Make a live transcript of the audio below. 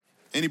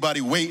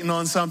Anybody waiting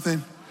on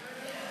something?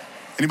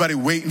 Anybody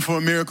waiting for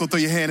a miracle? Throw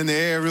your hand in the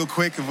air real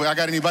quick. If I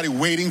got anybody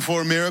waiting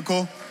for a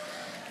miracle,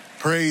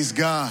 praise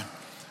God.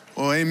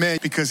 Well, amen.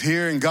 Because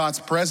here in God's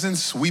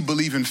presence, we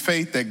believe in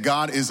faith that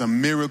God is a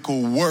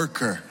miracle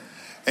worker.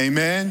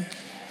 Amen.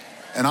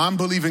 And I'm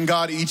believing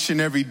God each and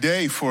every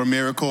day for a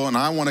miracle, and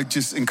I want to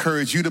just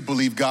encourage you to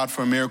believe God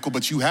for a miracle,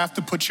 but you have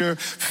to put your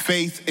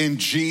faith in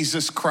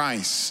Jesus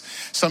Christ.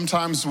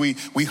 Sometimes we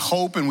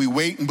hope and we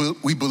wait and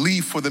we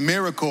believe for the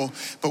miracle,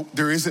 but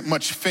there isn't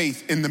much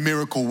faith in the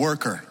miracle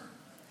worker.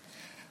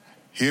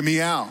 Hear me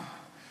out.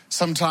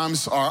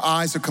 Sometimes our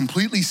eyes are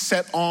completely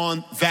set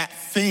on that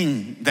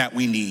thing that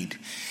we need.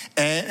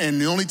 And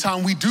the only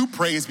time we do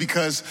pray is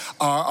because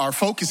our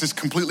focus is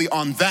completely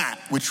on that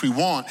which we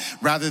want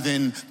rather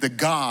than the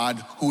God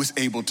who is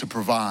able to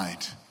provide.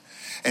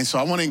 And so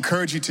I want to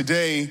encourage you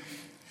today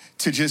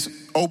to just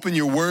open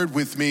your word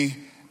with me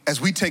as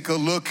we take a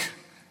look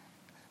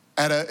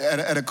at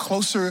a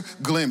closer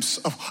glimpse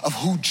of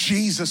who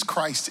Jesus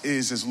Christ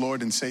is as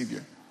Lord and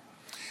Savior.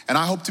 And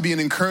I hope to be an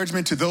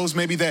encouragement to those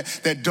maybe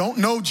that don't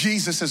know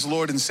Jesus as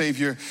Lord and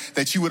Savior,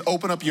 that you would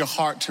open up your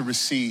heart to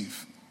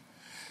receive.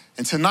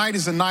 And tonight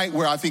is a night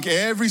where I think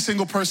every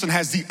single person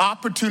has the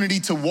opportunity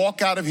to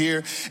walk out of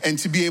here and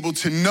to be able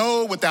to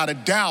know without a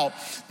doubt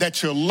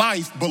that your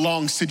life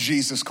belongs to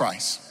Jesus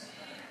Christ.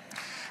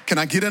 Can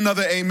I get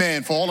another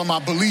amen for all of my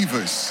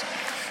believers?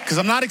 Because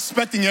I'm not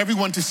expecting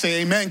everyone to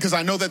say amen, because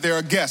I know that there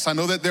are guests. I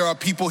know that there are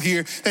people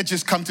here that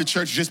just come to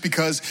church just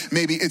because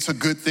maybe it's a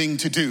good thing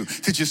to do,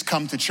 to just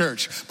come to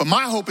church. But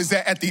my hope is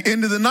that at the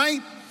end of the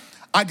night,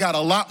 I got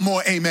a lot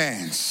more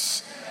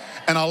amens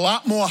and a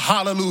lot more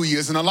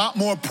hallelujahs and a lot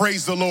more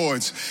praise the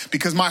Lords,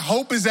 because my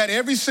hope is that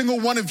every single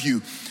one of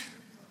you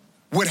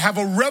would have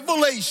a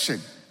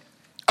revelation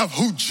of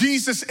who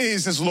Jesus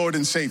is as Lord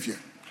and Savior.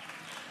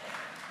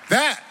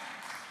 That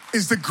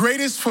is the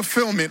greatest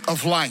fulfillment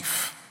of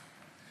life.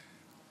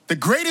 The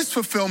greatest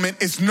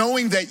fulfillment is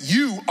knowing that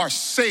you are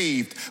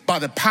saved by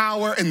the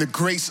power and the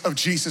grace of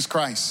Jesus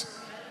Christ.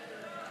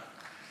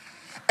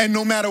 And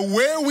no matter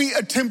where we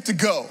attempt to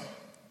go,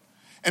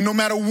 and no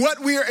matter what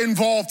we are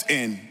involved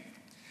in,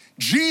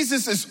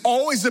 Jesus is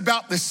always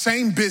about the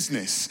same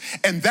business,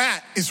 and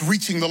that is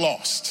reaching the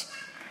lost.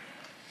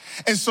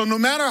 And so no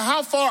matter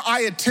how far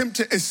I attempt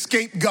to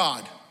escape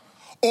God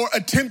or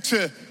attempt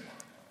to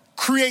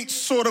create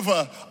sort of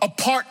a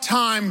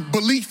part-time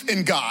belief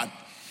in God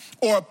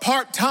or a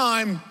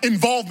part-time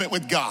involvement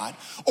with God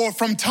or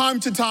from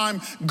time to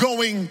time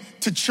going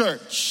to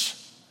church,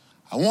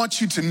 I want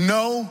you to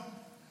know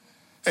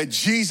that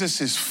Jesus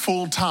is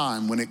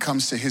full-time when it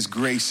comes to his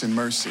grace and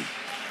mercy.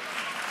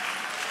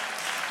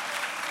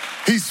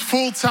 He's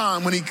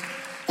full-time when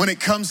it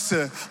comes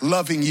to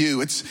loving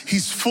you.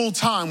 He's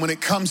full-time when it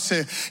comes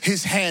to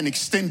his hand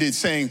extended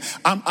saying,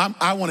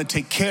 I want to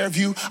take care of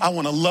you. I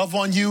want to love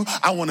on you.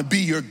 I want to be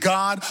your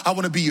God. I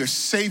want to be your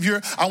Savior.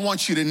 I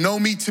want you to know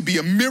me, to be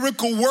a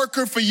miracle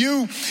worker for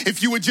you.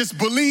 If you would just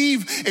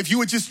believe, if you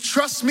would just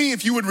trust me,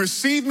 if you would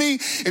receive me,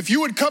 if you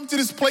would come to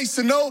this place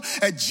to know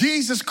that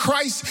Jesus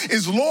Christ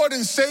is Lord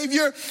and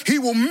Savior, he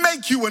will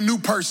make you a new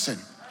person.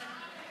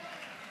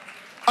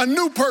 A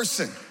new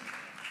person.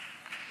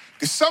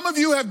 Some of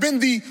you have been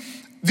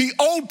the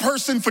old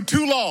person for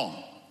too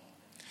long,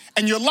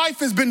 and your life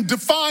has been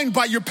defined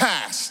by your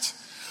past.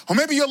 Or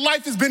maybe your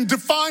life has been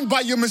defined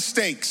by your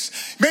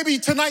mistakes. Maybe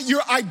tonight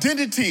your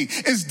identity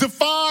is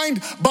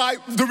defined by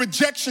the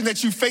rejection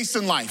that you face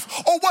in life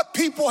or what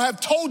people have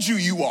told you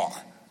you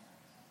are.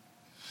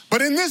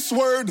 But in this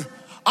word,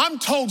 I'm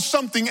told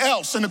something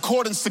else in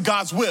accordance to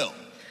God's will.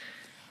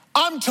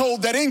 I'm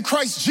told that in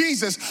Christ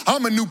Jesus,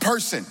 I'm a new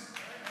person.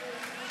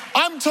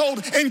 I'm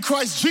told in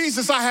Christ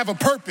Jesus I have a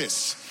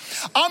purpose.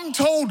 I'm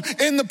told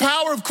in the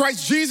power of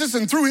Christ Jesus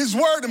and through his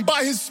word and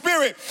by his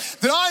spirit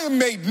that I am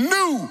made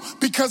new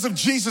because of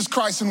Jesus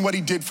Christ and what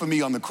he did for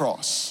me on the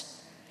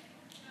cross.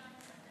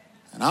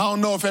 And I don't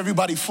know if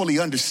everybody fully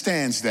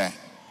understands that.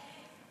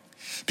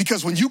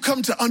 Because when you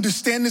come to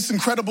understand this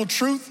incredible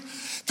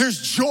truth, there's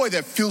joy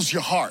that fills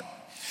your heart.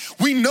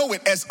 We know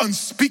it as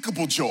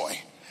unspeakable joy.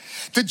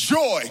 The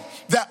joy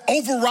that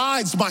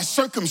overrides my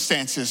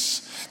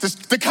circumstances.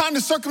 The kind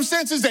of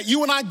circumstances that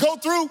you and I go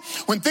through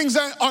when things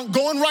aren't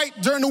going right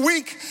during the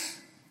week.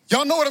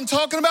 Y'all know what I'm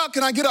talking about?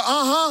 Can I get a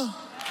uh-huh?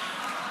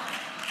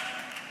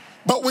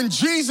 But when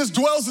Jesus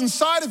dwells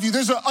inside of you,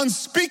 there's an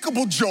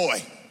unspeakable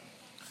joy.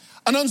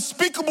 An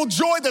unspeakable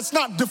joy that's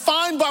not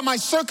defined by my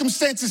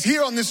circumstances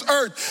here on this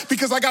earth,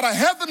 because I got a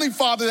heavenly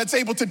Father that's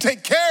able to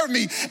take care of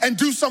me and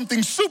do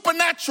something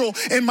supernatural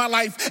in my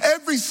life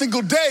every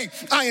single day.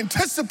 I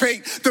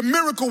anticipate the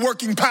miracle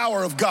working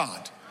power of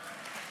God.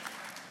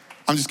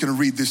 I'm just going to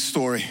read this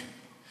story.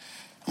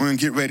 We're going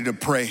to get ready to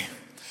pray,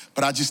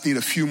 but I just need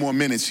a few more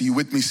minutes. Are you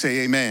with me? Say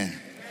amen. Amen.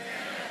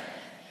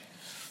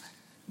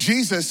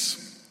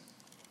 Jesus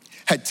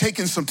had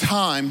taken some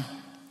time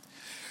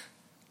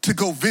to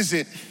go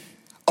visit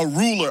a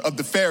ruler of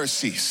the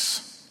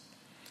Pharisees.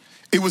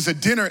 It was a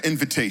dinner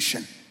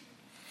invitation.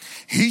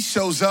 He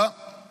shows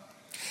up,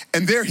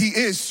 and there he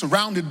is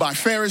surrounded by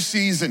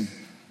Pharisees and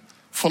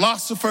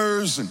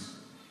philosophers and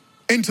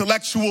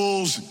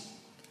intellectuals, and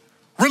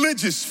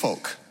religious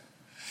folk.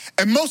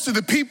 And most of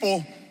the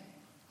people,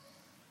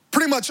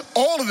 pretty much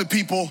all of the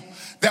people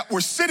that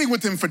were sitting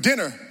with him for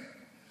dinner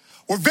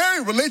were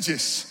very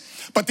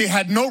religious, but they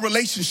had no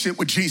relationship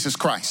with Jesus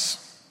Christ.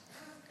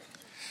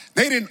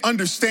 They didn't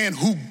understand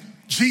who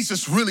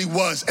Jesus really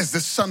was as the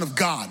Son of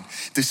God,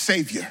 the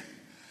Savior.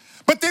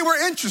 But they were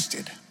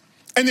interested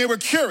and they were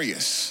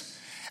curious.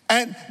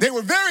 And they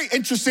were very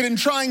interested in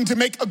trying to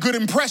make a good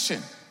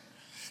impression,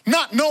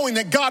 not knowing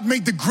that God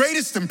made the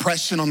greatest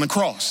impression on the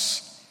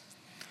cross.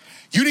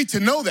 You need to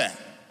know that.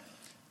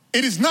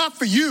 It is not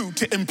for you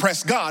to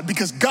impress God,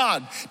 because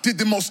God did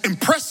the most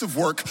impressive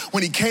work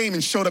when he came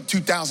and showed up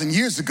 2,000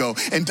 years ago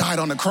and died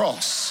on the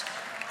cross.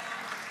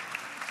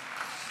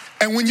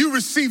 And when you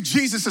receive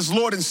Jesus as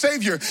Lord and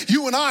Savior,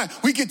 you and I,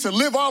 we get to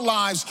live our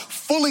lives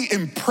fully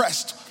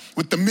impressed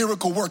with the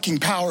miracle working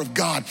power of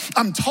God.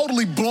 I'm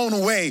totally blown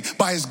away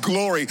by his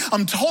glory.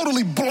 I'm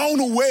totally blown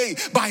away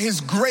by his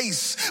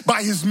grace,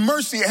 by his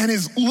mercy and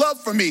his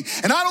love for me.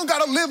 And I don't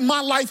got to live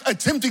my life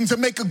attempting to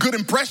make a good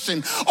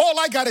impression. All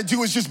I got to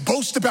do is just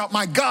boast about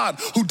my God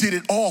who did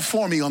it all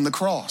for me on the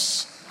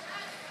cross.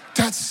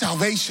 That's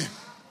salvation.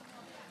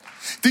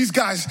 These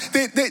guys,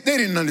 they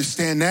didn't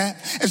understand that.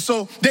 And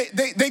so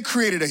they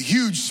created a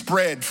huge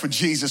spread for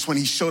Jesus when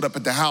he showed up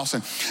at the house.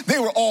 And they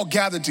were all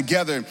gathered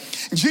together. And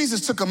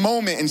Jesus took a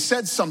moment and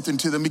said something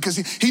to them, because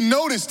he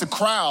noticed the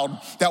crowd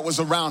that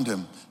was around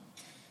him.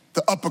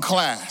 The upper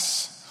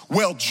class,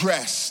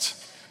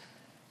 well-dressed,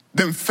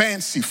 them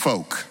fancy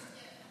folk.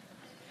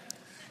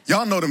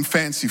 Y'all know them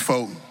fancy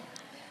folk.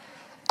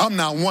 I'm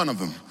not one of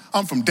them.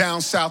 I'm from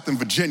down south in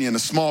Virginia in a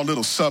small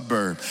little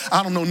suburb.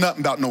 I don't know nothing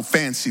about no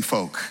fancy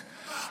folk.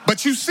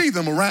 But you see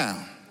them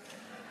around.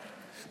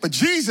 But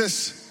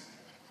Jesus,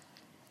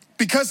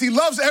 because he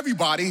loves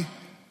everybody,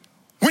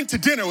 went to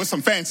dinner with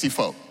some fancy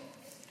folk.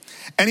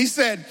 And he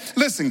said,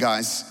 listen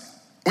guys,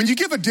 when you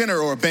give a dinner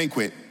or a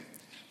banquet,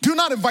 do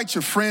not invite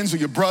your friends or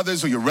your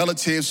brothers or your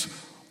relatives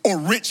or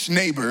rich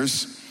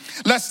neighbors,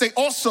 lest they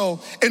also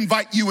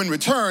invite you in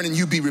return and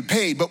you be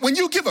repaid. But when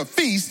you give a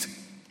feast,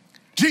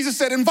 Jesus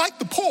said, invite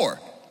the poor,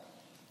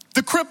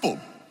 the crippled,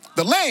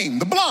 the lame,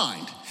 the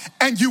blind,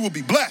 and you will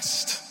be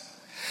blessed,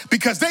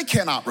 because they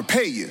cannot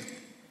repay you.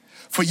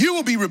 For you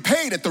will be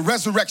repaid at the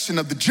resurrection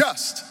of the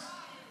just.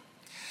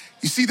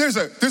 You see, there's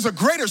a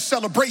greater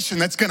celebration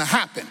that's gonna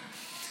happen.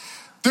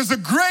 There's a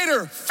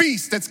greater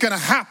feast that's gonna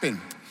happen,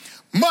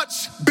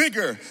 much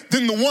bigger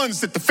than the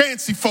ones that the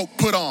fancy folk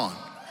put on.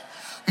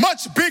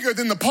 Much bigger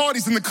than the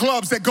parties and the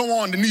clubs that go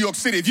on in New York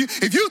City. If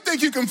you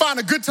think you can find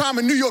a good time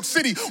in New York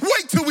City,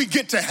 wait till we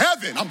get to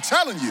heaven, I'm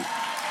telling you.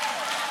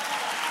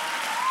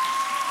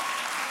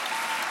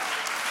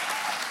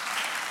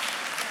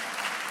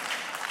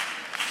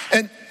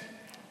 And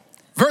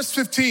verse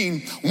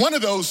 15, one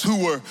of those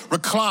who were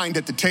reclined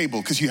at the table,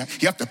 because you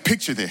have to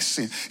picture this.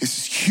 It's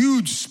this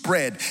huge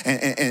spread.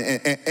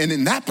 And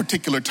in that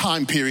particular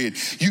time period,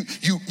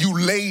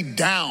 you laid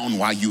down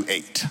while you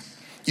ate.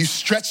 You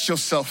stretched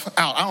yourself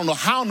out. I don't know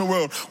how in the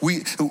world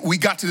we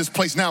got to this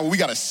place now where we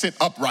got to sit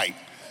upright.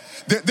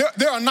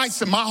 There are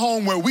nights in my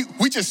home where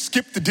we just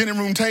skip the dinner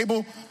room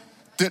table,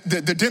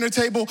 the dinner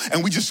table,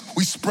 and we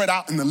spread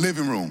out in the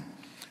living room.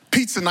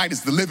 Pizza night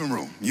is the living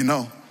room, you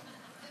know.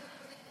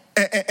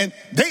 And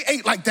they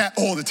ate like that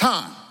all the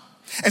time.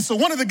 And so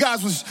one of the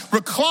guys was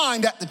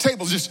reclined at the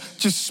table,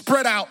 just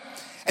spread out.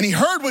 And he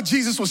heard what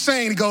Jesus was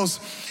saying. He goes,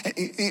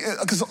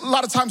 because a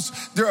lot of times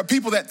there are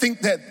people that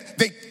think that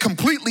they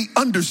completely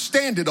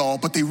understand it all,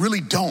 but they really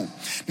don't.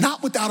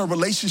 Not without a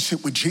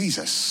relationship with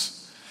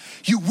Jesus.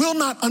 You will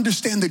not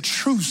understand the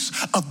truths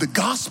of the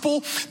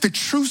gospel, the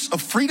truths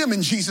of freedom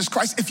in Jesus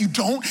Christ, if you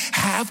don't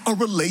have a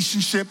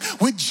relationship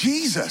with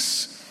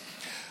Jesus.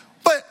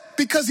 But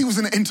because he was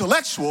an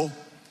intellectual,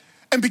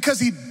 and because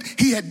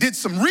he had did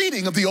some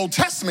reading of the Old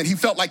Testament, he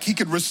felt like he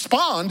could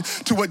respond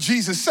to what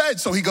Jesus said.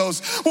 So he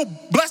goes, well,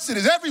 blessed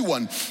is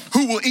everyone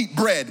who will eat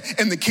bread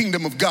in the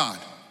kingdom of God.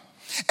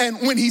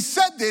 And when he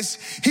said this,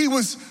 he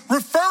was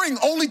referring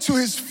only to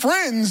his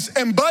friends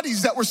and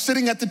buddies that were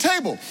sitting at the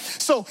table.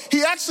 So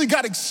he actually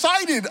got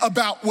excited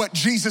about what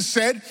Jesus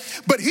said,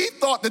 but he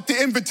thought that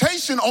the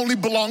invitation only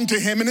belonged to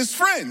him and his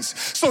friends.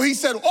 So he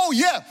said, oh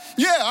yeah,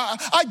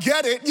 I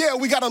get it. Yeah,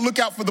 we got to look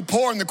out for the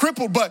poor and the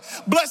crippled, but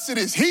blessed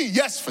is he.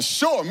 Yes, for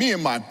sure. Me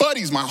and my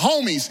buddies, my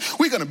homies,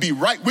 we're going to be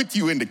right with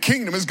you in the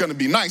kingdom. It's going to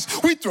be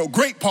nice. We throw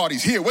great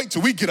parties here. Wait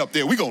till we get up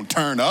there. We're going to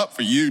turn up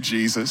for you,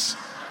 Jesus.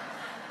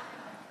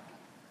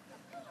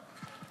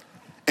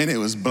 And it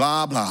was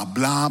blah, blah,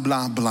 blah,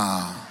 blah,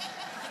 blah.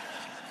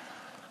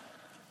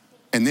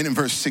 And then in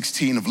verse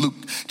 16 of Luke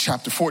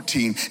chapter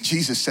 14,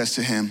 Jesus says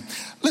to him,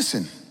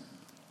 listen,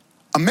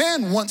 a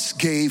man once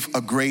gave a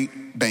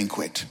great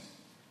banquet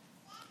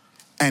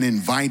and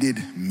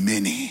invited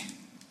many.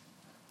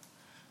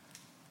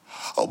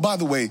 Oh, by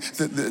the way,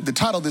 the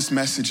title of this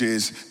message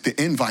is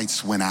The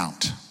Invites Went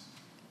Out.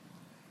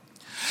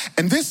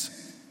 And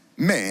this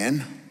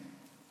man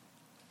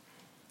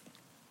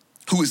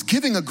who is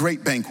giving a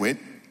great banquet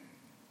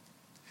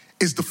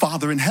is the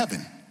Father in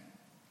heaven.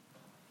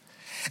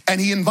 And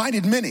he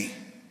invited many.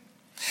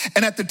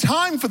 And at the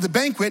time for the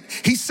banquet,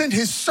 he sent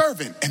his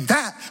servant, and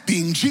that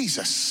being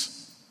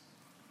Jesus.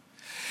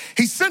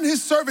 He sent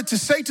his servant to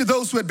say to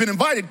those who had been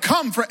invited,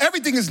 "Come, for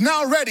everything is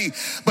now ready."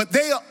 But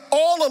they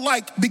all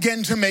alike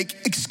began to make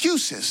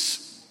excuses.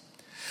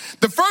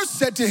 The first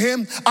said to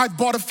him, "I've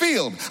bought a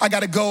field. I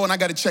got to go and I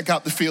got to check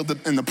out the field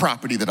and the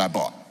property that I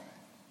bought."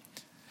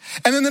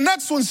 And then the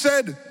next one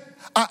said,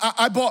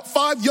 I bought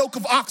 5 yoke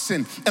of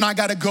oxen and I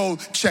got to go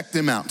check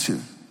them out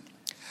too.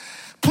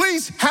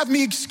 Please have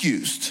me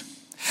excused.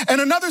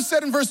 And another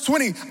said in verse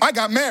 20, "I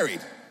got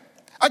married.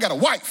 I got a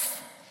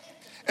wife,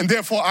 and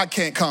therefore I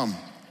can't come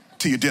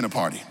to your dinner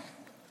party,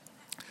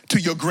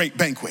 to your great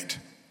banquet."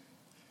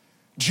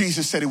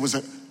 Jesus said it was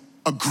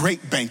a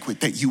great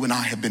banquet that you and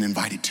I have been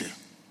invited to.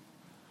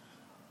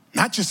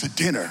 Not just a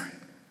dinner,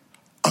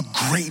 a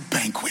great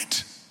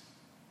banquet.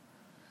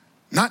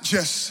 Not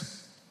just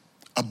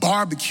a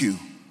barbecue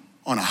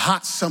on a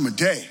hot summer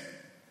day,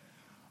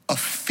 a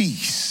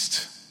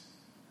feast.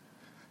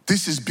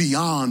 This is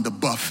beyond a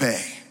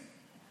buffet.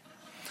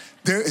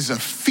 There is a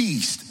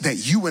feast that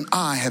you and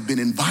I have been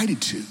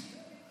invited to.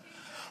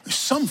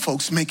 Some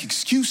folks make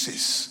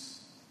excuses.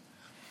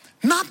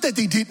 Not that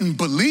they didn't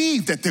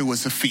believe that there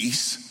was a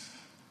feast.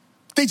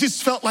 They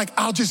just felt like,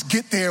 I'll just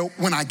get there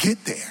when I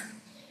get there.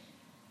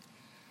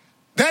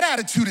 That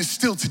attitude is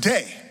still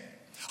today.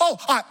 Oh,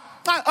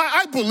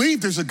 I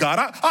believe there's a God.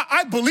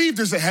 I believe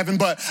there's a heaven,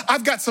 but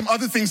I've got some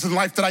other things in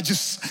life that I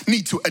just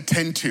need to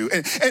attend to.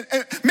 And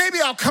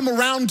maybe I'll come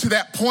around to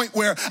that point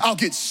where I'll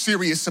get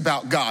serious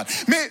about God.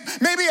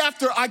 Maybe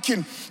after I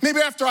can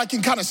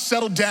kind of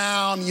settle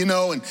down,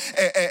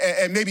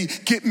 and maybe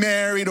get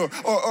married, or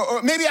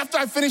maybe after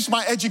I finish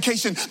my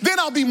education, then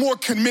I'll be more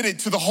committed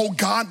to the whole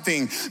God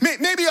thing.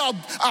 Maybe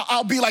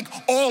I'll be like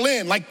all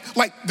in, like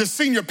the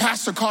senior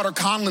pastor Carter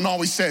Conlon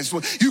always says,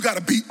 well, you got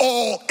to be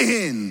all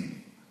in.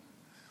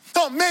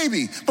 Oh,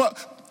 maybe, but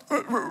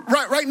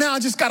right now I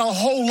just got a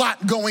whole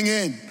lot going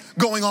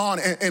on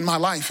in my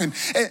life. And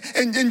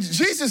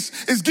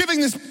Jesus is giving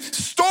this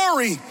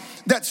story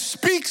that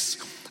speaks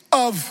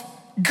of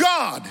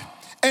God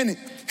and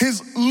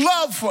his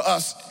love for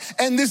us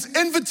and this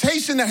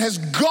invitation that has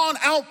gone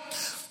out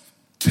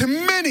to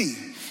many.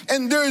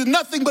 And there is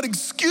nothing but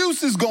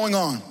excuses going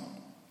on.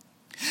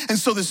 And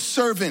so the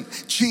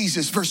servant,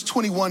 Jesus, verse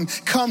 21,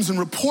 comes and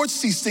reports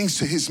these things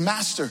to his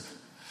master.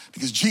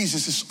 Because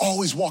Jesus is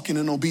always walking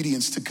in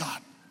obedience to God.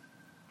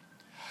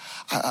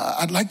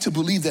 I'd like to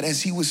believe that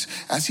as he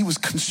was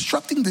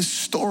constructing this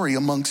story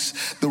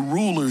amongst the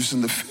rulers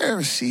and the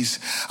Pharisees,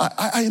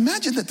 I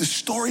imagine that the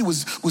story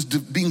was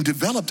being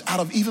developed out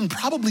of even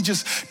probably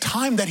just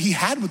time that he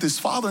had with his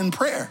Father in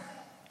prayer.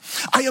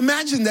 I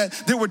imagine that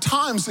there were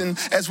times, and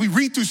as we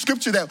read through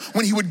scripture, that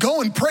when he would go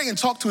and pray and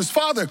talk to his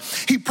Father,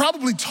 he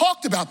probably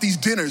talked about these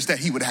dinners that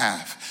he would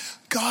have.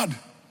 God,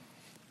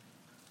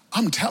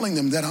 I'm telling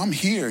them that I'm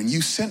here and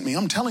you sent me.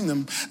 I'm telling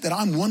them that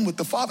I'm one with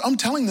the Father. I'm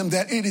telling them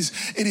that it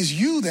is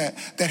you that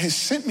has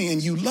sent me,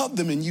 and you love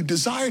them and you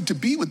desire to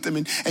be with them,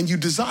 and you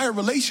desire a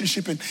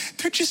relationship, and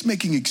they're just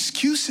making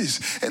excuses.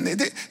 And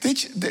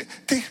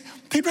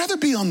they'd rather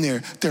be on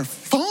their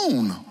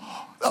phone,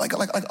 like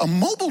a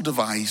mobile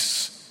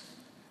device.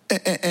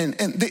 And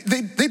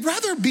they'd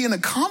rather be in a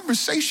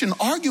conversation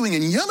arguing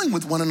and yelling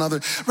with one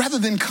another rather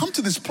than come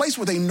to this place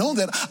where they know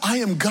that I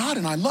am God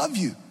and I love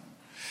you.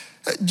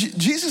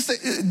 Jesus,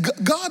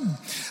 God,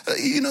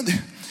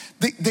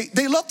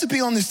 they love to be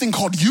on this thing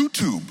called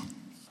YouTube,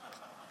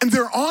 and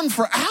they're on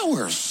for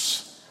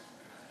hours.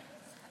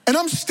 And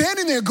I'm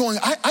standing there going,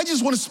 I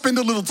just want to spend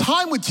a little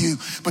time with you,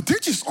 but they're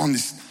just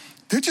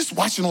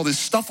watching all this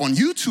stuff on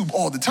YouTube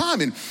all the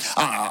time. And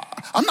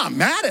I'm not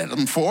mad at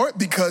them for it,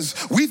 because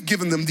we've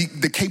given them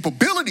the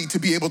capability to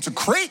be able to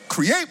create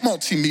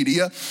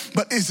multimedia,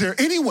 but is there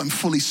anyone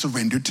fully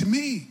surrendered to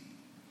me?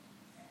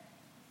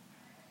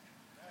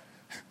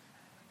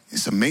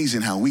 It's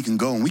amazing how we can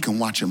go and we can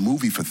watch a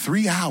movie for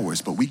 3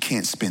 hours, but we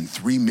can't spend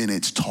 3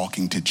 minutes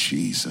talking to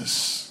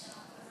Jesus.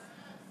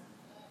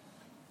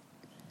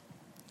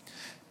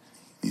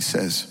 He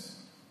says,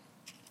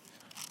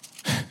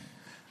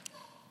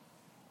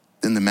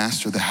 then the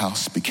master of the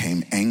house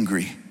became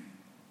angry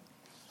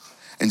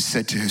and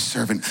said to his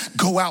servant,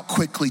 go out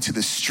quickly to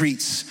the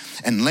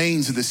streets and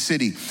lanes of the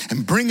city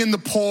and bring in the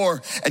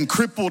poor and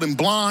crippled and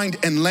blind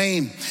and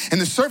lame. And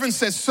the servant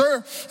says,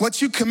 sir,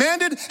 what you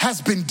commanded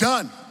has been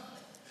done.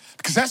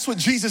 Because that's what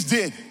Jesus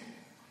did.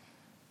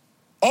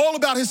 All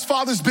about his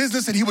Father's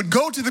business, and he would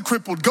go to the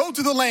crippled, go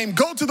to the lame,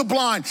 go to the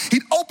blind.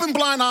 He'd open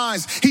blind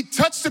eyes. He'd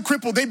touch the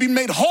crippled. They'd be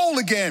made whole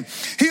again.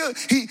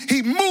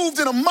 He moved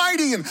in a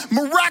mighty and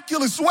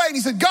miraculous way. And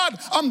he said, God,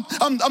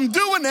 I'm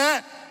doing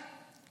that.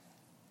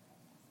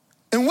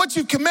 And what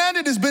you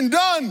commanded has been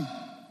done.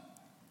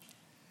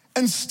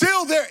 And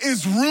still there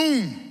is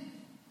room.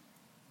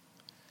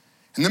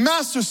 And the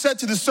master said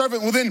to the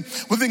servant, well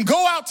then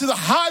go out to the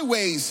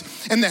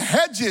highways and the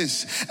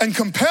hedges and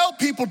compel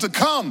people to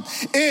come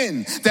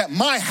in that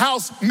my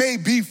house may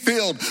be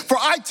filled. For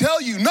I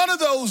tell you, none of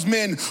those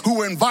men who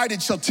were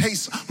invited shall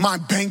taste my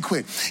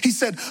banquet. He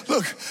said,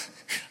 look,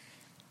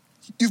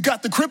 you've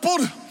got the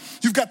crippled,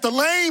 you've got the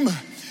lame,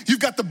 you've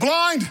got the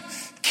blind.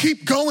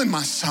 Keep going,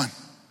 my son.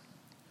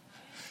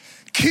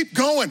 Keep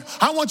going.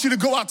 I want you to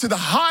go out to the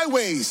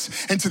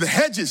highways and to the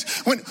hedges.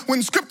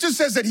 When scripture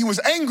says that he was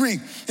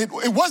angry,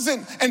 it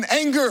wasn't an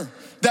anger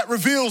that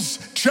reveals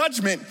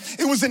judgment.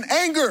 It was an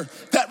anger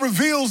that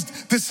reveals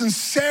the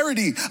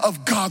sincerity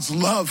of God's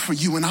love for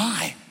you and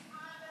I.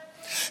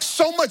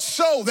 So much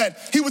so that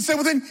he would say,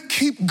 well then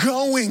keep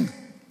going.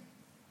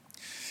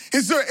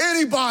 Is there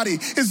anybody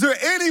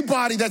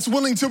that's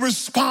willing to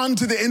respond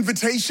to the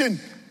invitation?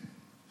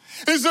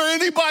 Is there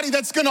anybody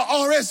that's gonna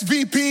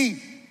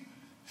RSVP?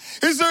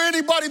 Is there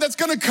anybody that's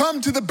gonna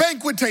come to the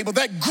banquet table,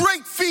 that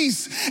great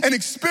feast, and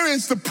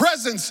experience the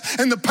presence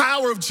and the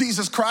power of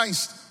Jesus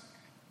Christ?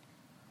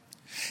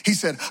 He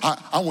said,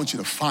 I want you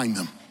to find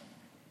them.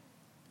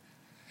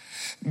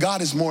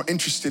 God is more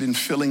interested in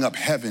filling up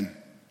heaven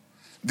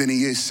than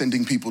he is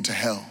sending people to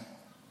hell.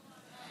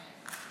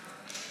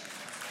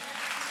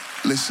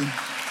 Listen.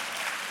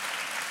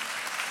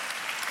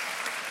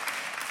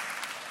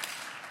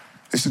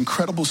 This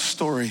incredible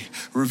story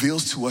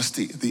reveals to us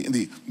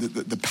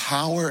the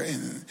power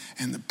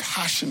and the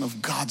passion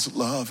of God's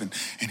love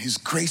and his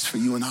grace for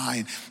you and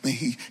I.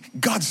 And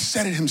God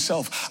said it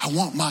himself. I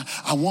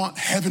want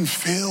heaven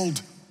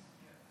filled.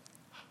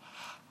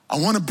 I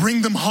want to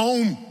bring them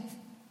home.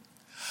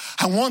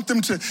 I want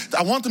them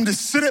to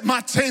sit at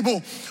my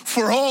table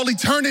for all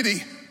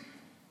eternity.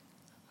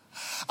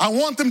 I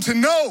want them to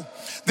know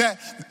that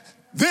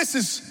this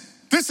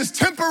is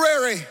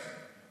temporary.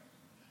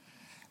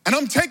 And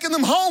I'm taking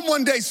them home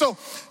one day. So,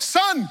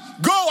 son,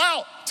 go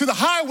out to the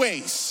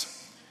highways.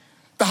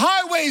 The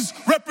highways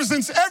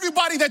represents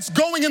everybody that's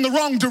going in the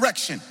wrong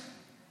direction.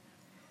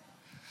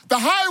 The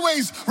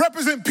highways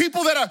represent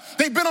people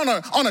they've been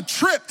on a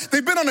trip,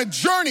 they've been on a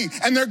journey,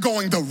 and they're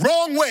going the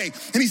wrong way.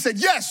 And he said,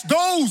 yes,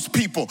 those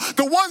people,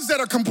 the ones that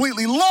are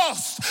completely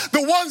lost,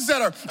 the ones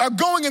that are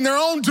going in their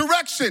own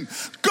direction,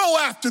 go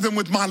after them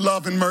with my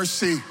love and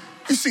mercy.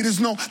 You see, there's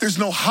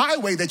no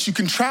highway that you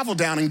can travel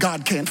down and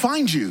God can't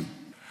find you.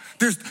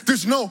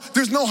 There's no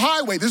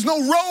highway, there's no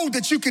road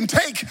that you can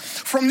take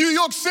from New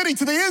York City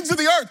to the ends of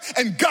the earth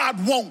and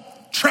God won't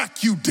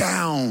track you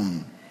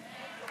down.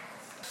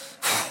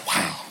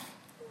 Wow.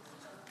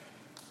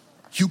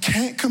 You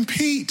can't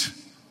compete.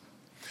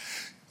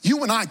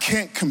 You and I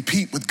can't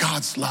compete with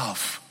God's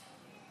love.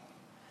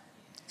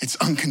 It's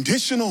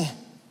unconditional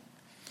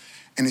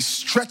and it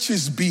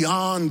stretches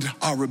beyond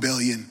our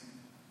rebellion.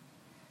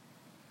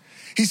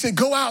 He said,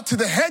 go out to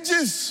the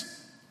hedges.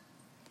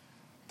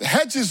 The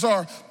hedges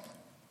are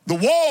the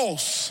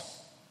walls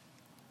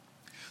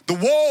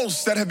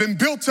that have been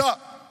built up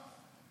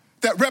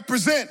that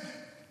represent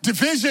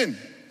division,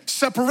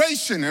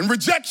 separation, and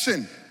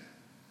rejection.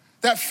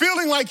 That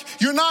feeling like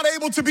you're not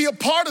able to be a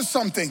part of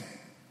something.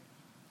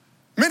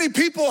 Many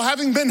people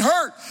having been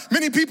hurt,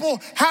 many people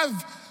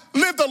have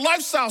lived a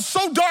lifestyle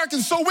so dark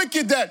and so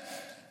wicked that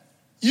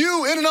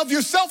you in and of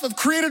yourself have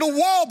created a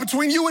wall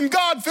between you and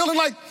God, feeling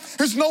like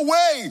there's no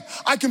way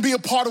I can be a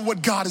part of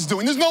what God is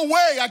doing. There's no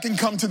way I can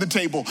come to the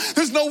table.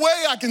 There's no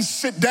way I can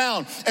sit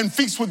down and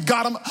feast with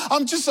God.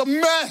 I'm just a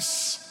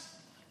mess.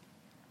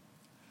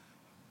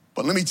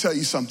 But let me tell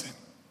you something.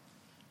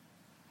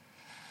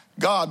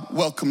 God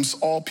welcomes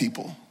all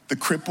people, the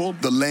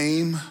crippled, the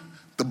lame,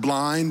 the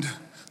blind,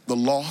 the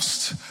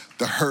lost,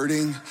 the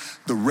hurting,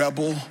 the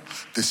rebel,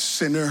 the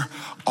sinner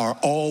are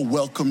all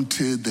welcome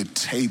to the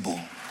table.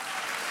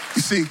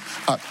 You see,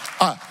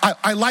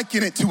 I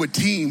liken it to a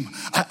team.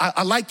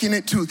 I liken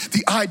it to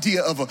the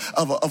idea of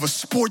a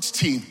sports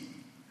team.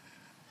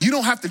 You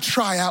don't have to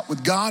try out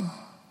with God.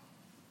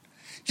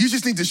 You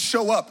just need to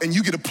show up and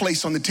you get a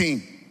place on the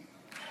team.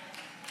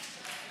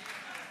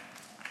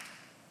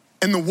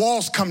 And the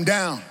walls come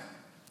down.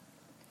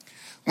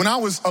 When I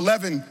was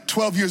 11,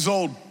 12 years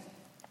old,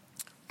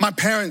 my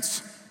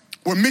parents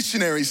were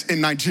missionaries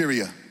in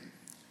Nigeria.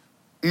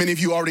 Many of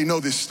you already know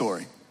this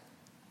story.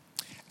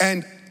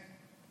 And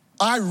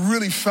I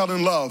really fell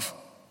in love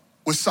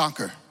with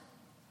soccer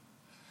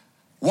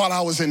while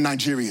I was in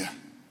Nigeria.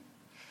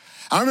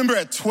 I remember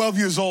at 12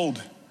 years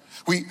old,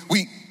 we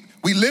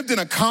lived in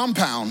a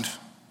compound,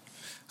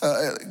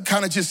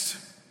 kind of just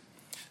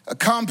a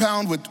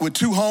compound with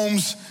two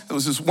homes. There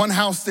was this one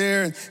house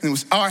there, and it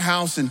was our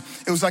house, and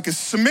it was like a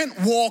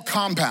cement wall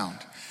compound.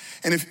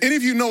 And if any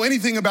of you know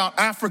anything about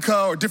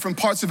Africa or different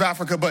parts of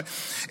Africa, but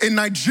in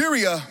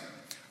Nigeria,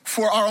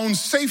 for our own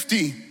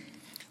safety,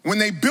 when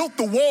they built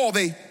the wall,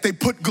 they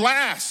put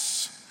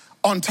glass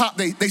on top.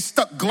 They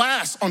stuck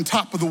glass on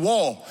top of the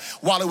wall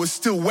while it was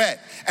still wet.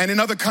 And in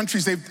other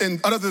countries,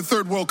 in other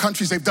third world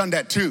countries, they've done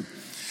that too.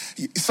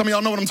 Some of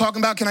y'all know what I'm talking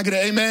about. Can I get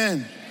an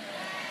amen?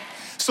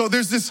 So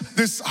there's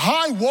this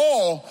high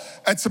wall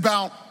that's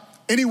about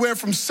anywhere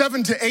from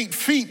 7 to 8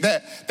 feet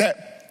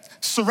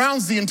that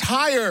surrounds the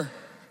entire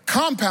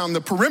compound,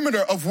 the perimeter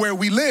of where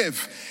we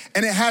live.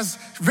 And it has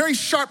very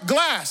sharp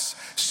glass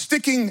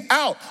sticking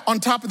out on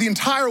top of the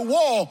entire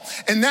wall.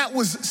 And that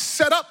was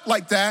set up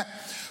like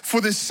that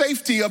for the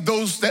safety of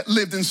those that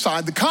lived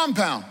inside the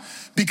compound.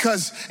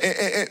 Because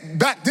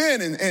back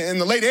then, in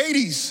the late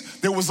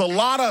 80s, there was a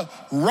lot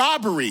of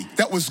robbery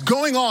that was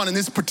going on in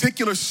this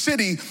particular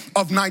city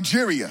of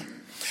Nigeria.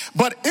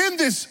 But in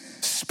this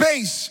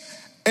space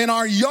in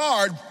our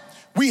yard,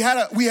 we had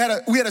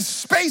a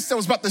space that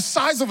was about the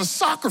size of a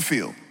soccer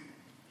field.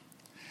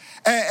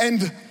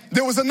 And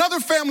there was another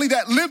family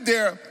that lived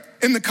there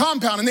in the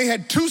compound, and they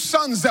had two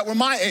sons that were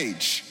my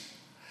age.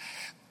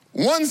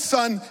 One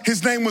son,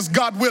 his name was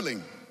God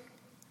Willing.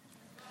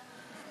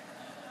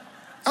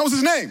 That was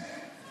his name.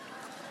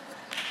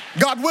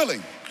 God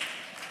Willing.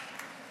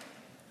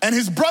 And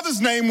his brother's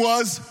name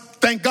was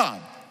Thank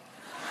God.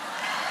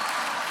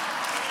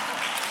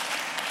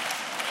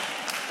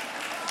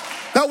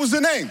 That was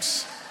their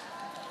names.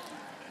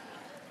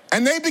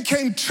 And they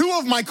became two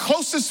of my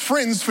closest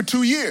friends for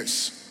 2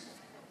 years.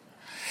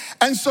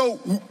 And so,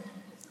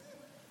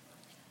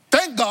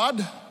 thank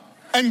God,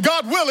 and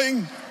God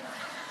willing,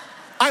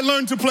 I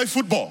learned to play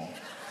football.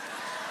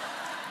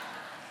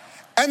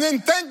 And then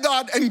thank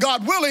God and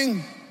God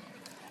willing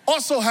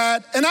also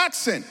had an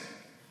accent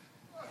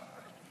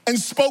and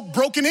spoke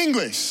broken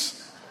English.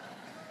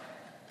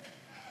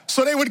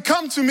 So they would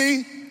come to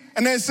me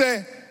and they'd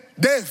say,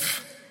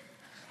 Dave,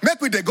 make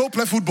we dey go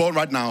play football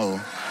right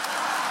now.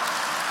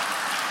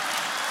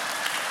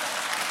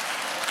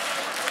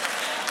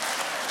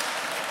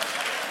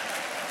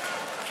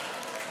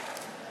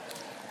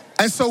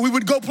 And so we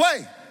would go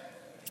play.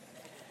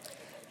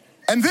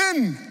 And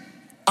then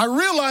I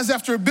realized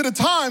after a bit of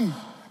time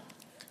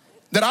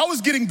that I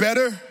was getting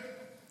better.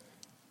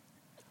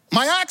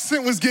 My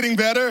accent was getting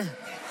better.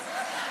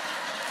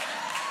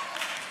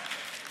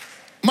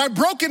 My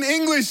broken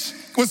English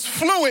was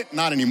fluent.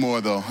 Not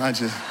anymore though,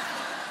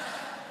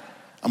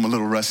 I'm a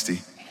little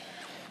rusty.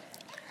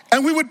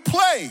 And we would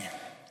play,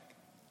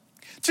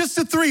 just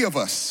the three of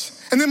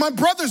us. And then my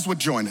brothers would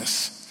join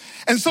us.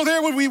 And so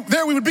there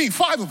we would be,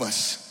 5 of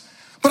us.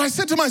 But I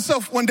said to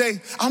myself one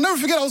day, I'll never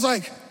forget, I was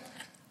like,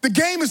 the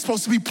game is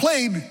supposed to be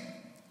played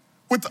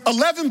with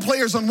 11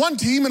 players on one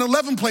team and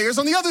 11 players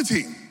on the other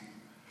team.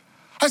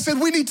 I said,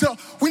 we need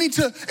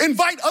to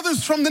invite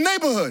others from the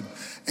neighborhood.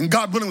 And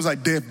God willing was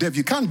like, Dave,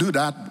 you can't do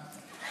that.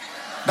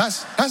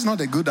 That's not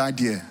a good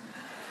idea.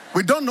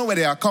 We don't know where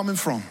they are coming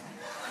from.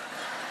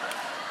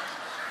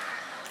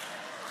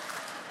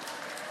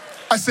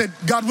 I said,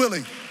 God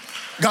willing.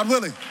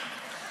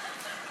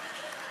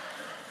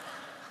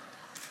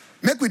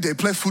 Make we dey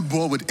play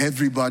football with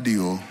everybody,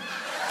 oh.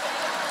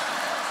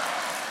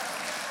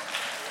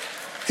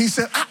 He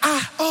said,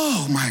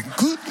 oh my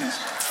goodness.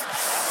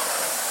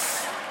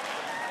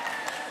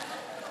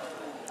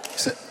 He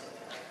said,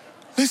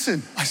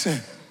 listen, I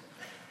said,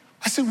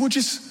 we're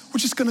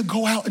just gonna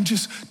go out and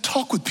just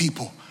talk with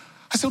people.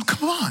 I said,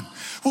 come on,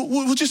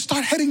 we'll just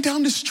start heading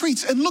down the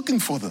streets and looking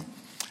for them.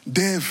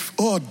 Dave,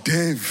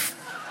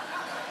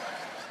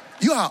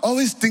 you are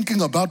always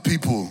thinking about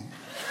people.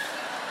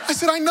 I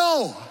said, I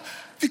know,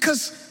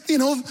 because,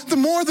 the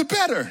more the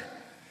better.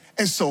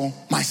 And so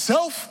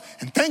myself,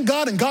 and thank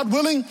God and God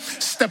willing,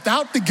 stepped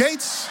out the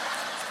gates.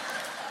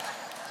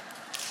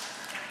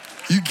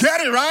 You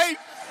get it, right?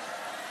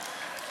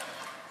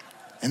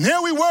 And there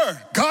we were,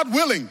 God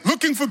willing,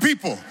 looking for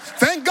people.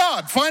 Thank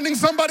God, finding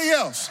somebody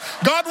else.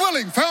 God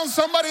willing, found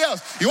somebody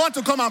else. You want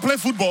to come and play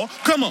football?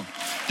 Come on.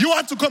 You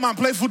want to come and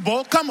play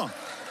football? Come on.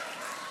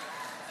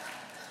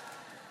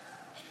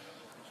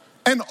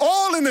 And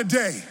all in a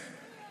day,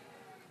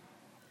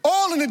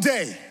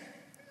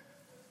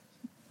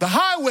 the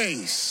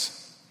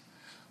highways,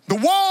 the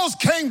walls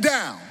came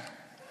down.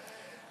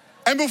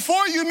 And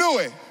before you knew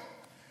it,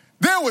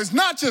 there was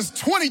not just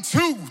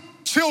 22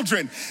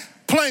 children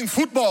playing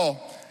football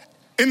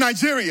in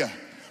Nigeria.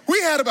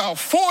 We had about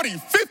 40,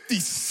 50,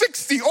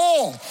 60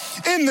 all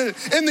in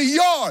the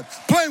yard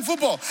playing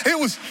football.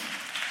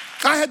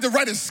 I had to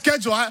write a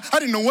schedule. I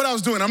didn't know what I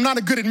was doing. I'm not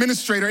a good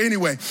administrator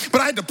anyway,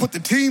 but I had to put the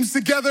teams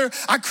together.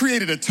 I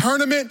created a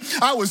tournament.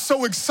 I was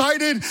so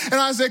excited. And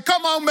I said,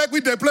 come on, Mac,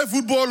 we play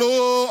football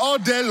all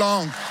day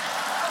long.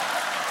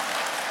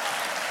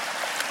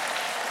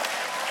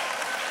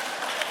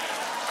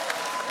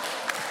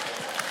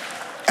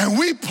 And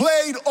we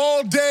played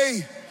all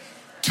day,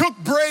 took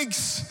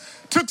breaks,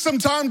 took some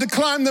time to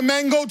climb the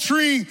mango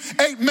tree,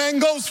 ate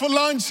mangoes for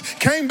lunch,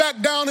 came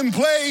back down and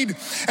played,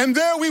 and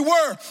there we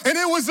were. And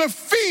it was a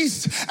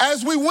feast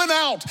as we went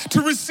out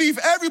to receive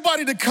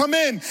everybody to come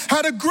in,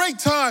 had a great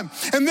time.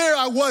 And there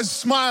I was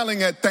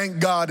smiling at thank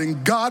God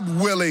and God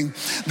willing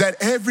that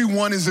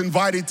everyone is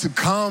invited to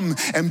come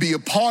and be a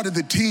part of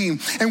the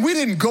team. And we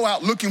didn't go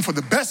out looking for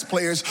the best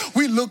players.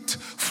 We looked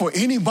for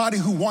anybody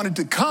who wanted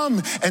to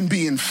come and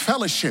be in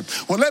fellowship.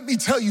 Well, let me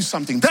tell you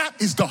something. That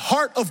is the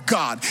heart of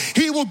God.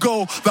 He will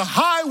go the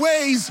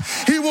highways,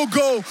 he will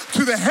go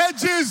to the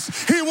hedges,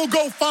 he will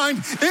go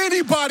find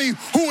anybody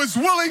who is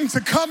willing to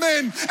come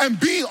in and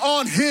be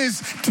on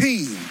his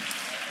team.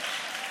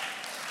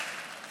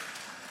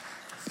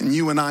 And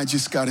you and I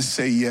just got to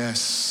say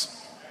yes.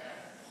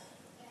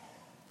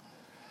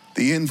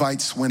 The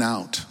invites went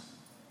out.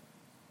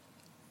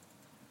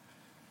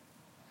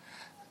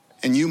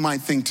 And you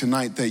might think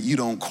tonight that you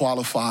don't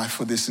qualify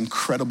for this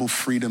incredible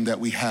freedom that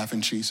we have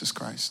in Jesus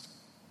Christ.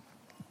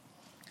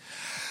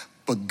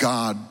 But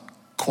God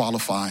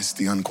qualifies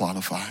the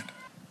unqualified.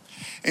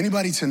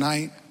 Anybody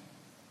tonight,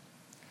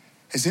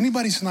 has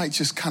anybody tonight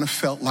just kind of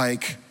felt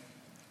like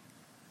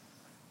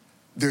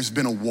there's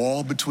been a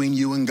wall between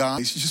you and God?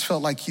 You just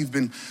felt like you've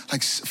been,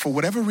 like, for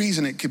whatever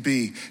reason it could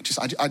be,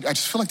 I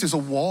just feel like there's a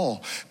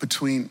wall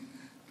between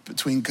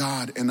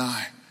God and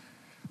I.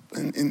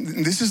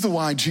 And this is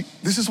why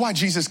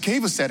Jesus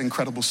gave us that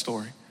incredible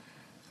story.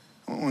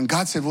 When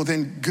God said, well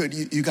then, good,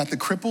 you got the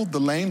crippled, the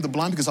lame, the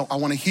blind, because I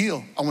want to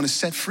heal, I want to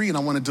set free, and I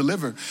want to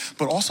deliver.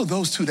 But also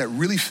those two that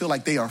really feel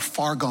like they are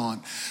far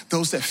gone,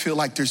 those that feel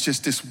like there's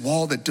just this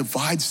wall that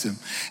divides them.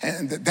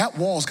 And that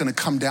wall is going to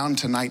come down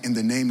tonight in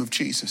the name of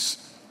Jesus.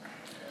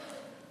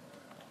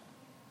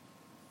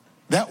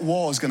 That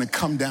wall is going to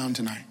come down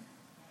tonight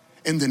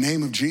in the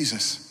name of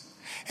Jesus.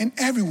 And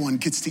everyone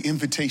gets the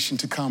invitation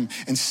to come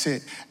and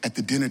sit at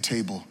the dinner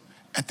table,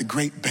 at the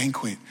great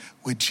banquet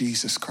with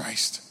Jesus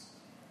Christ.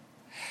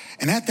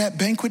 And at that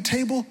banquet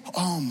table,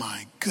 oh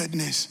my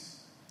goodness,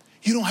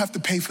 you don't have to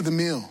pay for the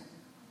meal.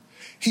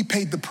 He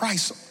paid the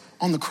price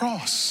on the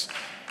cross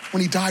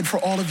when he died for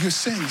all of your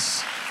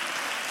sins.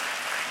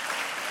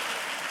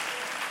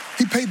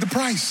 He paid the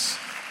price.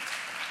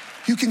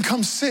 You can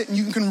come sit and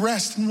you can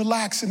rest and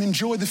relax and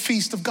enjoy the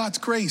feast of God's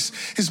grace,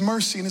 his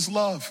mercy and his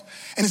love,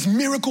 and his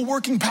miracle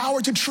working power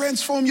to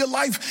transform your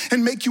life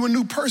and make you a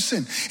new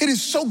person. It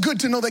is so good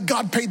to know that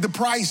God paid the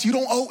price. You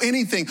don't owe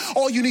anything.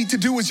 All you need to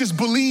do is just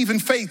believe in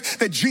faith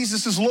that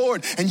Jesus is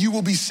Lord and you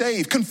will be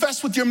saved.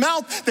 Confess with your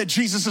mouth that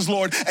Jesus is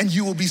Lord and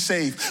you will be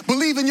saved.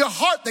 Believe in your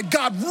heart that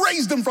God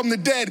raised him from the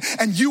dead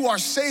and you are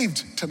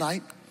saved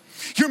tonight.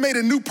 You're made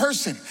a new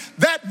person.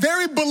 That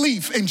very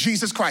belief in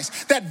Jesus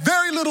Christ, that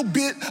very little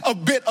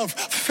bit of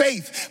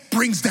faith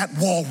brings that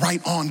wall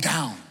right on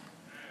down.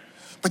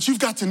 But you've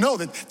got to know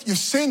that your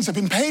sins have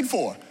been paid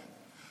for.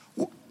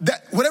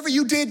 That whatever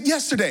you did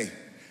yesterday,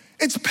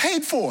 it's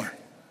paid for.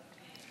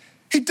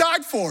 He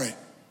died for it.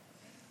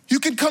 You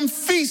can come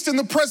feast in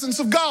the presence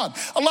of God.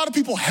 A lot of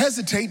people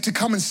hesitate to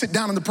come and sit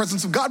down in the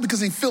presence of God because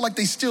they feel like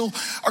they still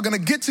are going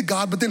to get to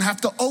God, but then have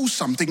to owe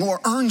something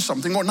or earn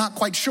something or not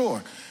quite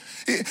sure.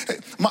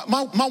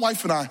 My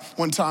wife and I,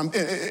 one time,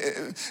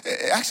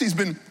 actually it's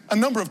been a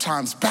number of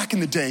times back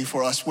in the day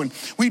for us when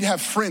we'd have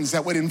friends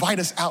that would invite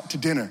us out to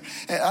dinner.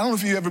 And I don't know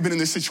if you've ever been in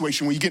this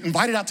situation where you get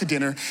invited out to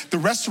dinner, the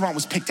restaurant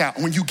was picked out,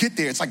 and when you get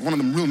there, it's like one of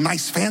them real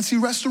nice fancy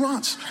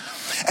restaurants.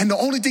 And the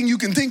only thing you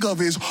can think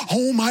of is,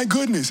 oh my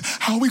goodness,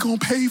 how are we gonna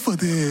pay for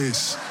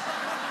this?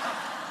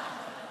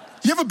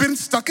 You ever been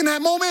stuck in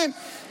that moment?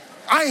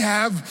 I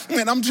have,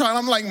 and I'm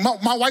like,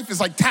 my wife is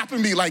like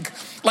tapping me like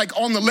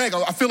on the leg.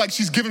 I feel like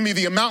she's giving me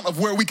the amount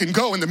of where we can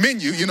go in the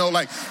menu, you know,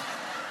 like,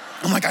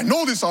 I'm like, I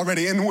know this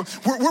already. And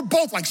we're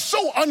both like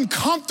so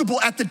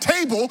uncomfortable at the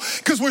table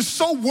because we're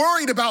so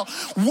worried about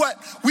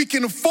what we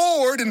can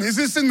afford and is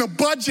this in the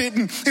budget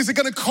and is it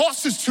gonna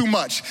cost us too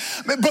much?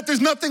 But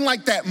there's nothing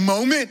like that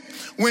moment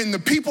when the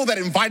people that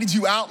invited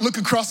you out look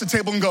across the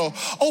table and go,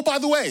 oh, by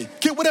the way,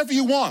 get whatever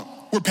you want.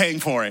 We're paying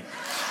for it.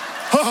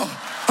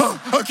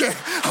 Okay.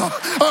 All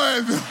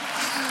right.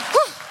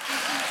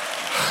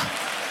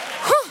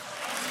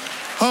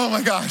 Oh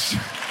my gosh.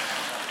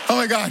 Oh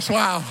my gosh.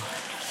 Wow.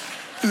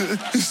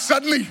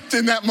 Suddenly,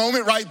 in that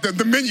moment, right,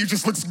 the menu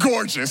just looks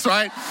gorgeous,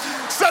 right?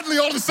 Suddenly,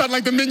 all of a sudden,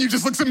 like the menu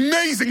just looks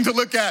amazing to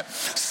look at.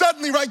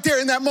 Suddenly, right there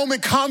in that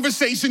moment,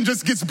 conversation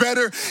just gets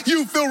better.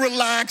 You feel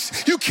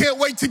relaxed. You can't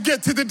wait to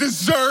get to the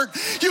dessert.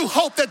 You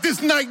hope that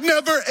this night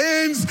never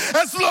ends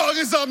as long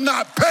as I'm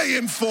not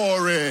paying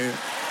for it.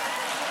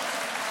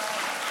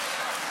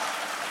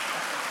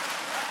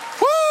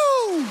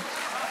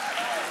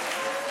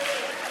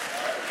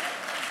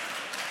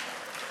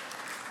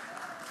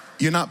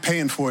 You're not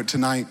paying for it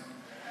tonight.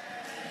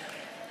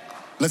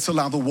 Let's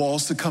allow the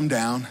walls to come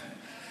down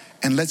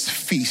and let's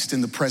feast in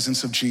the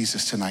presence of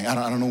Jesus tonight.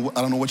 I don't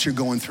know what you're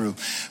going through,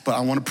 but I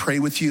want to pray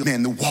with you.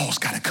 Man, the walls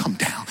got to come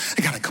down.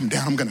 They got to come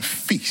down. I'm going to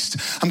feast.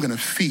 I'm going to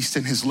feast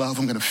in his love.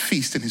 I'm going to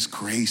feast in his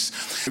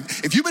grace.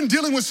 If you've been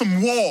dealing with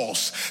some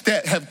walls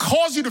that have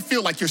caused you to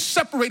feel like you're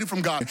separated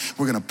from God,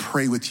 we're going to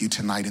pray with you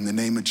tonight in the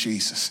name of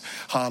Jesus.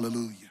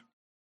 Hallelujah.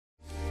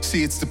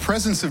 See, it's the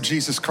presence of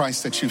Jesus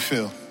Christ that you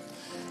feel.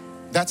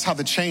 That's how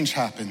the change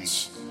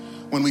happens.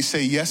 When we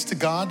say yes to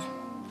God,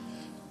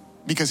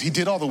 because he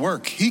did all the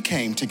work. He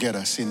came to get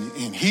us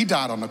and he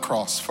died on the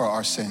cross for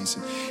our sins.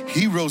 And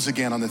he rose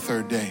again on the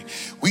third day.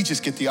 We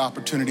just get the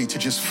opportunity to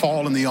just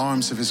fall in the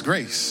arms of his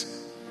grace.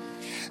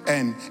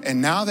 And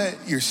now that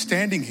you're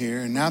standing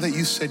here and now that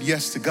you said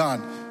yes to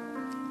God,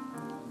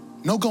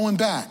 no going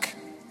back.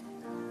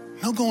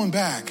 No going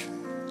back.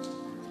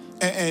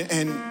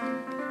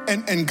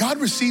 And God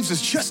receives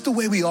us just the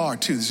way we are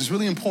too. This is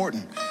really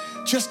important.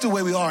 just the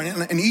way we are.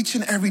 And each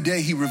and every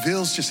day he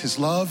reveals just his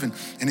love and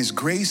his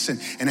grace.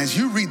 And as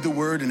you read the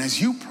word and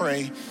as you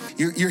pray,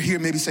 you're here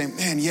maybe saying,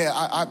 man,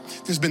 yeah,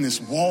 there's been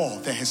this wall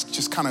that has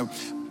just kind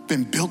of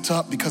been built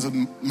up because of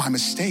my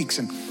mistakes.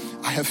 And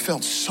I have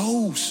felt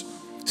so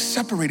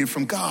separated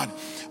from God.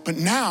 But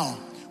now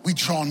we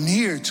draw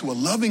near to a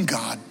loving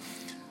God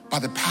by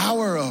the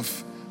power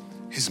of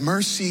his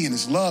mercy and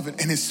his love and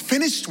his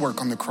finished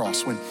work on the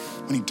cross when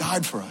he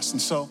died for us.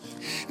 And so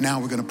now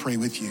we're gonna pray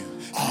with you.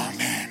 Oh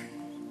man,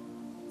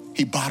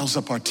 he bottles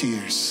up our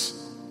tears.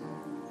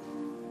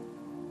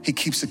 He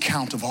keeps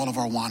account of all of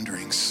our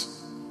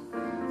wanderings.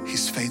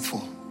 He's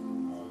faithful.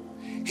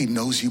 He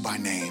knows you by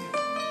name.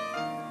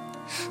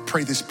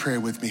 Pray this prayer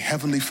with me.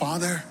 Heavenly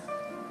Father,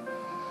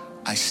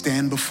 I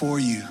stand before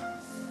you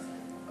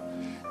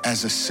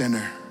as a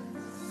sinner.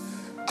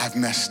 I've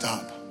messed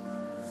up.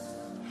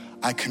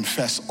 I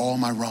confess all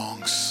my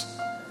wrongs.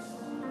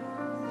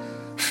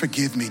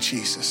 Forgive me,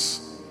 Jesus.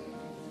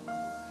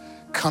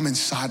 Come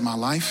inside my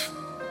life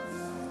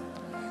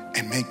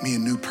and make me a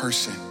new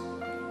person.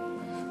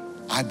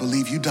 I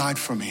believe you died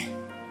for me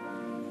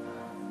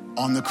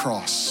on the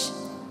cross.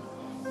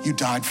 You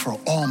died for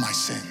all my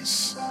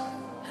sins.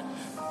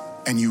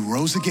 And you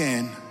rose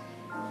again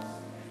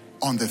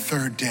on the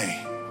third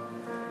day.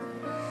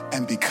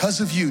 And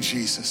because of you,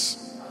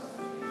 Jesus,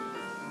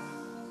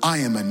 I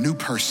am a new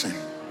person.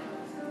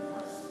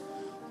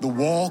 The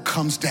wall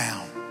comes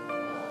down.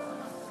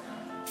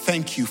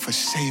 Thank you for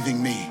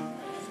saving me,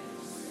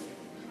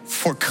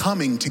 for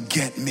coming to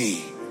get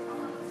me.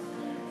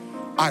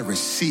 I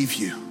receive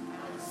you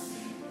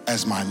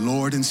as my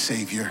Lord and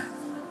Savior.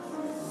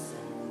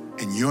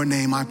 In your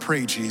name I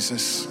pray,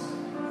 Jesus.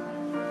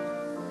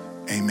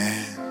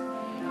 Amen.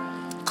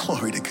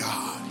 Glory to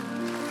God.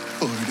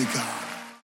 Glory to God.